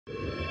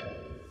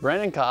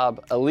Brandon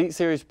Cobb, Elite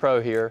Series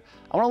Pro here.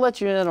 I want to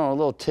let you in on a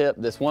little tip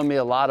that's won me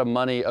a lot of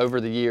money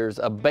over the years,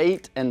 a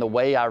bait and the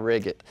way I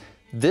rig it.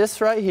 This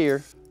right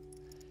here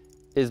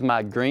is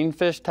my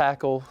Greenfish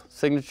Tackle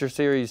Signature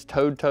Series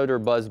Toad Toter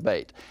Buzz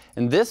Bait.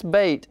 And this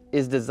bait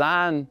is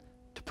designed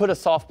to put a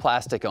soft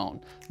plastic on.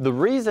 The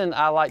reason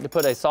I like to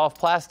put a soft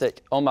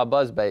plastic on my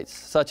buzz baits,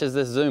 such as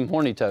this Zoom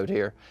Horny Toad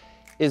here,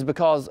 is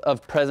because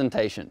of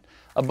presentation.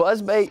 A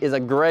buzz bait is a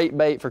great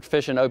bait for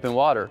fishing open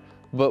water,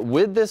 but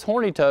with this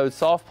Horny Toad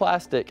soft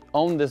plastic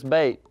on this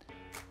bait,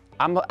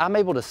 I'm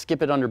able to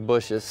skip it under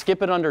bushes,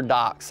 skip it under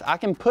docks. I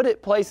can put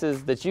it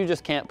places that you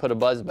just can't put a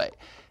buzz bait.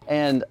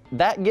 And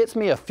that gets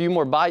me a few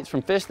more bites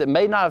from fish that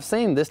may not have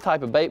seen this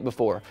type of bait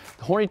before.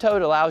 The Horny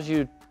Toad allows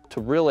you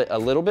to reel it a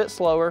little bit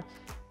slower,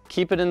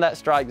 keep it in that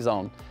strike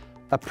zone.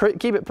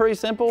 Keep it pretty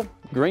simple.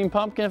 Green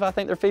pumpkin if I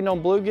think they're feeding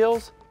on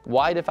bluegills,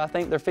 white if I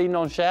think they're feeding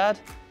on shad.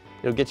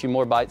 It'll get you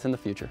more bites in the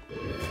future.